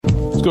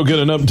Let's go get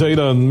an update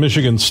on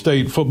Michigan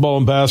State football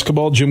and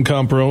basketball. Jim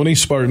Comparoni,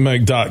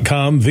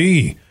 SpartanMag.com.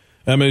 The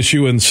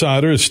MSU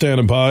Insider is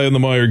standing by on the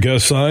Meyer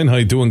guest line. How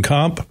you doing,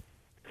 Comp?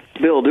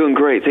 Bill, doing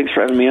great. Thanks for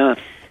having me on.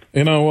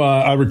 You know,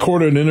 I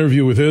recorded an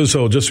interview with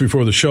Izzo just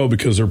before the show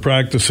because they're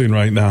practicing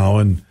right now,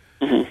 and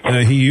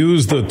he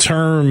used the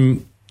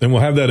term, and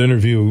we'll have that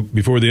interview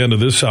before the end of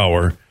this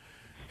hour.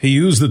 He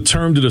used the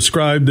term to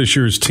describe this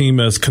year's team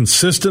as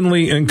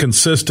consistently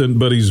inconsistent,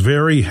 but he's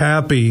very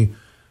happy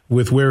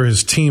with where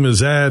his team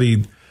is at.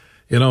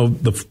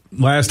 The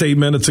last 8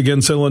 minutes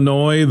against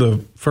Illinois,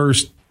 the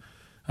first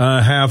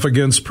half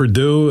against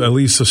Purdue, at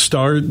least a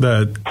start,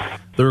 that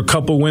they're a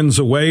couple wins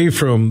away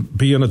from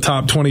being a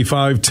top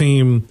 25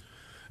 team,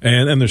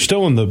 and they're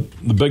still in the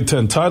Big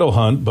Ten title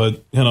hunt,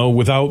 but,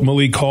 without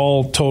Malik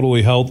Hall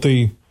totally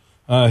healthy,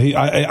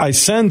 I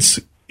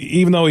sense,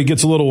 even though he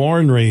gets a little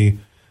ornery,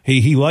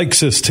 he likes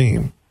his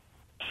team.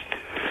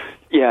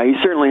 Yeah, he's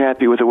certainly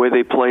happy with the way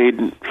they played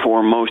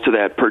for most of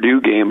that Purdue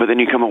game, but then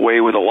you come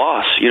away with a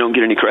loss. You don't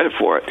get any credit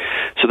for it.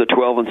 So they're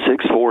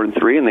 12-6,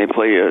 4-3, and they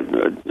play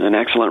an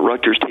excellent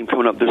Rutgers team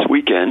coming up this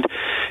weekend.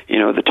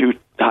 The two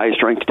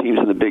highest-ranked teams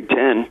in the Big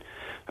Ten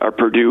are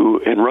Purdue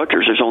and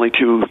Rutgers. There's only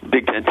two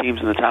Big Ten teams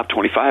in the top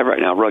 25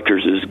 right now.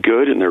 Rutgers is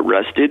good, and they're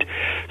rested.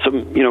 So,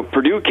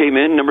 Purdue came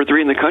in number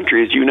 3 in the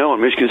country, as you know,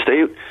 and Michigan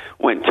State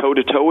went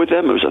toe-to-toe with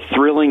them. It was a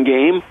thrilling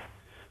game,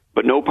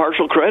 but no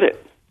partial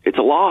credit. It's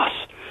a loss.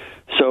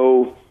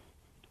 So,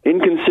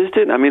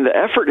 inconsistent. I mean, the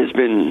effort has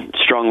been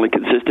strongly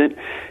consistent.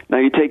 Now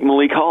you take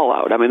Malik Hall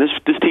out. I mean,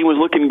 this team was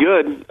looking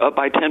good, up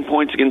by 10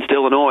 points against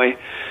Illinois.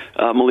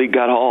 Malik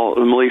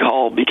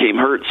Hall became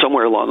hurt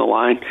somewhere along the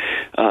line.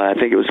 I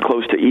think it was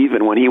close to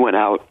even when he went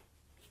out.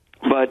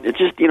 But it's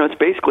just, it's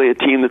basically a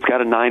team that's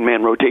got a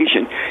 9-man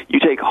rotation.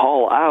 You take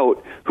Hall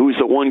out, who's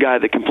the one guy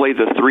that can play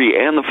the 3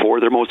 and the 4,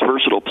 their most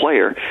versatile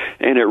player,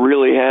 and it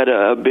really had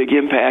a big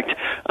impact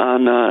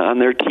on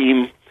their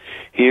team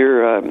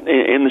here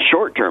in the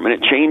short term, and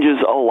it changes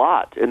a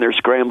lot, and they're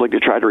scrambling to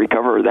try to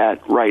recover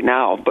that right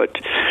now. But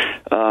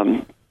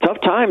tough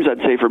times,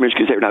 I'd say, for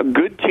Michigan State. Now,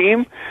 good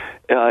team,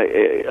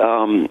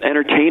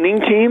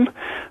 entertaining team,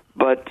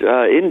 but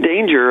in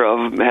danger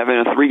of having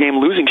a 3-game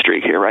losing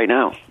streak here right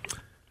now.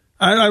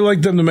 I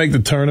like them to make the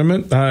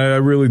tournament. I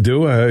really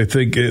do. I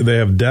think they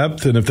have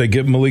depth, and if they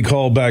get Malik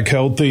Hall back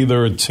healthy,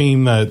 they're a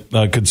team that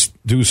could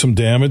do some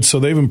damage.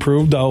 So they've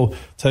improved. I'll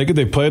take it.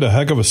 They played a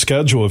heck of a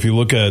schedule. If you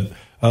look at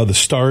the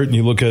start and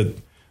you look at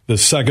the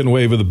second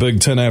wave of the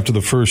Big Ten after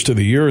the first of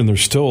the year, and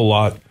there's still a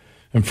lot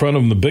in front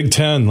of them. The Big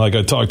Ten, like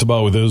I talked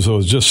about with Izzo,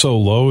 is just so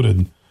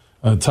loaded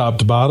top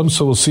to bottom,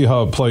 so we'll see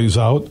how it plays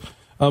out.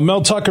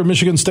 Mel Tucker,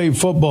 Michigan State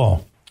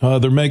football.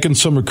 They're making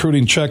some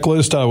recruiting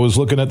checklist. I was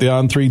looking at the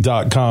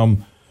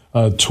on3.com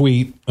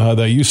tweet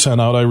that you sent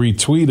out. I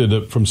retweeted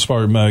it from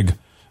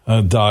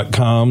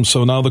SpartanMag.com.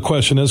 So now the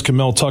question is, can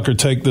Mel Tucker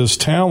take this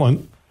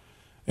talent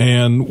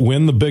and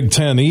win the Big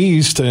Ten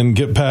East and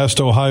get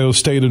past Ohio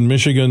State and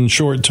Michigan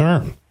short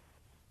term?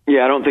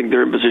 Yeah, I don't think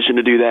they're in position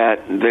to do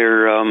that.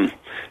 They're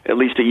at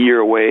least a year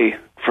away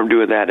from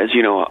doing that. As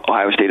you know,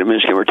 Ohio State and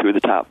Michigan were two of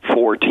the top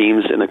 4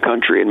 teams in the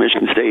country, and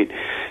Michigan State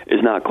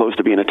is not close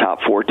to being a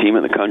top 4 team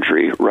in the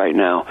country right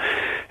now.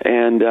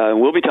 And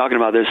we'll be talking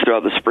about this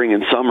throughout the spring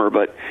and summer,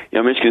 but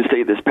Michigan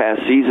State this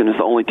past season is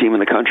the only team in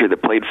the country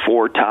that played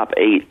 4 top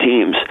 8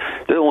 teams.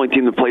 They're the only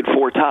team that played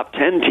 4 top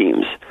 10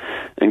 teams.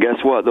 And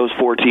guess what? Those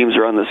 4 teams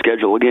are on the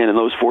schedule again, and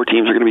those 4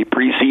 teams are going to be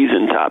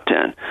preseason top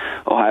 10.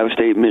 Ohio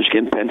State,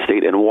 Michigan, Penn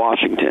State, and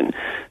Washington.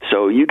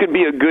 So you could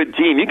be a good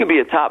team. You could be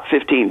a top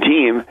 15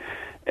 team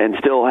and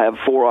still have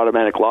 4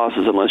 automatic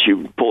losses unless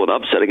you pull an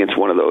upset against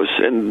one of those.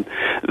 And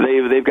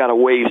they've got a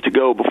ways to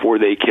go before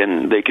they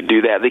can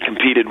do that. They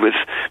competed with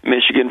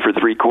Michigan for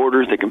 3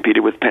 quarters. They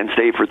competed with Penn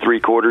State for 3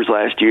 quarters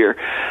last year.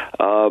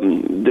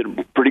 Did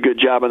a pretty good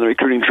job on the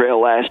recruiting trail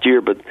last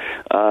year, but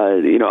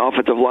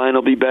offensive line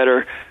will be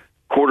better.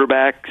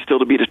 Quarterback still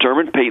to be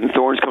determined. Peyton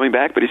Thorne's coming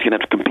back, but he's going to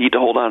have to compete to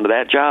hold on to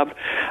that job.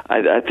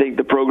 I think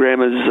the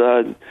program is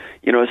a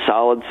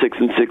solid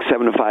 6-6,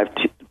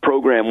 7-5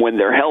 program when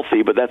they're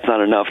healthy, but that's not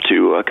enough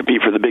to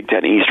compete for the Big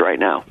Ten East right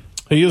now.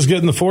 He is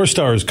getting the 4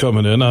 stars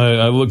coming in.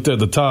 I looked at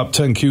the top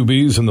 10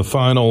 QBs in the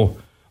final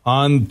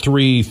on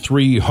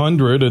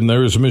 300, and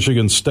there's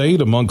Michigan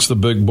State amongst the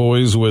big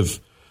boys with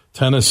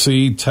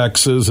Tennessee,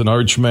 Texas, and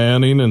Arch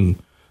Manning, and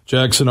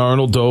Jackson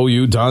Arnold to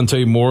OU,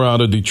 Dante Moore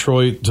out of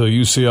Detroit to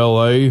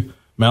UCLA,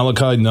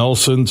 Malachi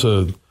Nelson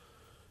to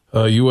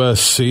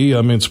USC.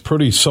 I mean, it's a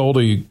pretty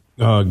salty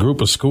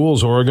group of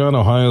schools, Oregon,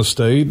 Ohio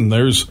State, and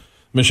there's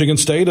Michigan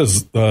State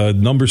as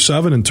number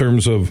 7 in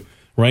terms of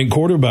ranked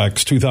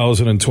quarterbacks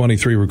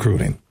 2023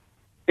 recruiting.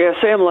 Yeah,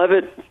 Sam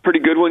Levitt, pretty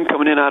good one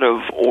coming in out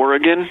of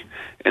Oregon.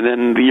 And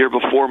then the year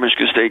before,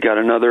 Michigan State got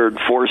another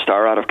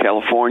 4-star out of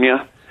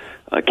California,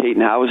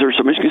 Caden Hauser.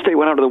 So Michigan State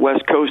went out to the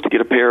West Coast to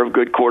get a pair of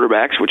good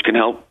quarterbacks, which can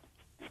help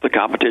the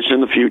competition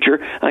in the future.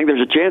 I think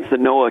there's a chance that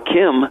Noah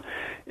Kim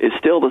is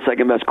still the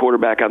second-best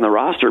quarterback on the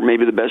roster,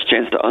 maybe the best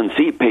chance to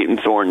unseat Peyton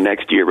Thorne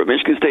next year. But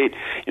Michigan State,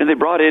 they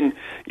brought in,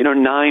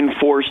 9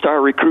 four-star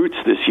recruits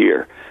this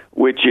year,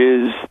 which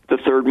is the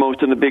third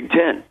most in the Big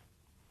Ten.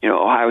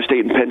 Ohio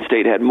State and Penn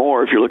State had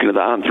more. If you're looking at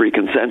the on-3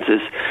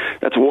 consensus,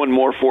 that's one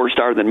more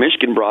four-star than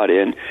Michigan brought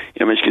in.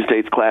 Michigan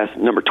State's class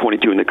number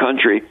 22 in the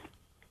country.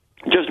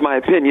 Just my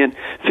opinion,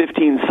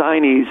 15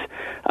 signees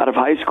out of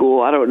high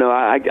school, I don't know.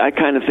 I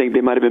kind of think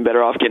they might have been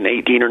better off getting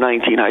 18 or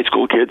 19 high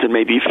school kids and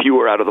maybe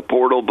fewer out of the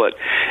portal. But,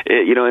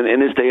 in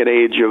this day and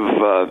age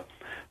of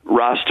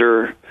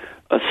roster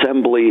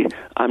assembly,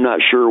 I'm not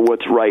sure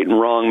what's right and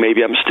wrong.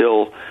 Maybe I'm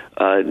still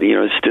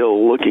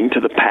looking to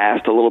the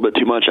past a little bit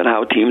too much on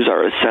how teams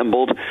are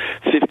assembled.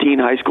 15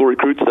 high school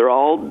recruits, they're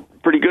all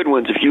pretty good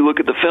ones. If you look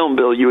at the film,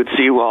 Bill, you would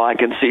see, I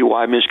can see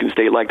why Michigan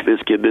State liked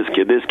this kid, this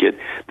kid, this kid.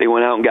 They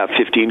went out and got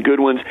 15 good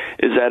ones.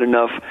 Is that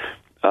enough,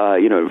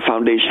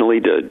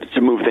 foundationally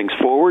to move things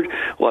forward?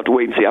 We'll have to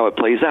wait and see how it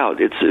plays out.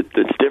 It's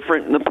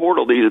different in the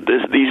portal these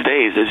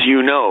days, as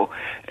you know,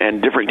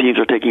 and different teams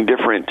are taking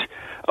different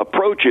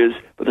approaches,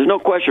 but there's no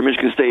question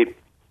Michigan State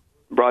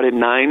brought in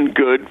 9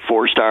 good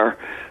four-star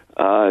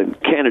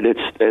candidates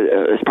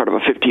as part of a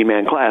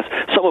 15-man class,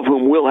 some of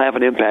whom will have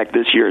an impact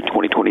this year in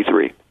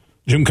 2023.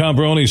 Jim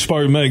Comparoni,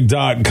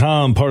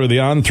 SpartanMag.com, part of the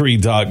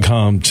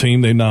On3.com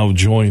team. They now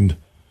joined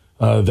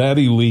that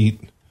elite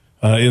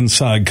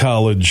Inside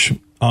College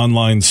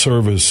online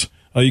service.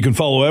 You can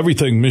follow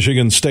everything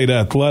Michigan State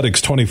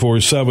Athletics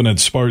 24/7 at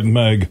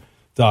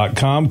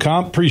SpartanMag.com.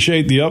 Comp,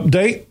 appreciate the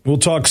update. We'll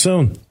talk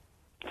soon.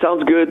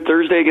 Sounds good.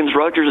 Thursday against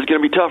Rutgers is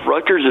going to be tough.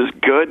 Rutgers is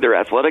good. They're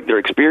athletic. They're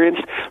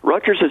experienced.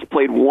 Rutgers has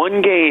played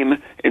 1 game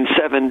in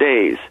 7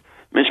 days.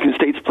 Michigan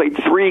State's played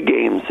 3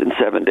 games in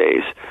 7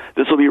 days.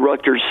 This will be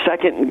Rutgers'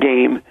 2nd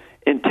game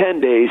in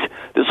 10 days.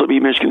 This will be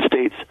Michigan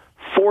State's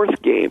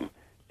 4th game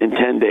in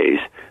 10 days.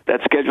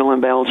 That schedule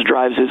imbalance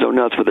drives Izzo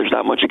nuts, but there's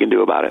not much you can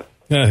do about it.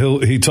 Yeah,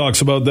 he talks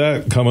about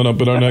that coming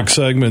up in our next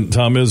segment.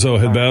 Tom Izzo,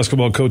 head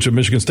basketball coach at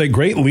Michigan State.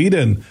 Great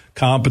lead-in,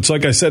 Comp. It's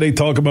like I said, they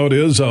talk about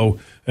Izzo,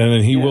 and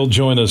then he will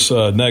join us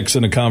next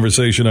in a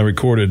conversation I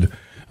recorded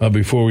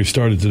before we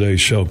started today's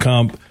show.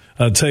 Comp,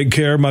 take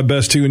care. My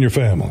best to you and your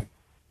family.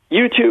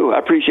 You too. I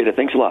appreciate it.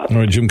 Thanks a lot. All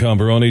right, Jim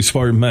Comparoni,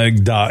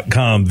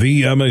 SpartanMag.com,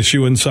 the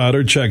MSU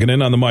Insider, checking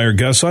in on the Meyer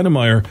guest line. And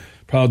Meyer,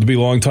 proud to be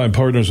longtime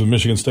partners with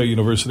Michigan State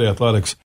University Athletics.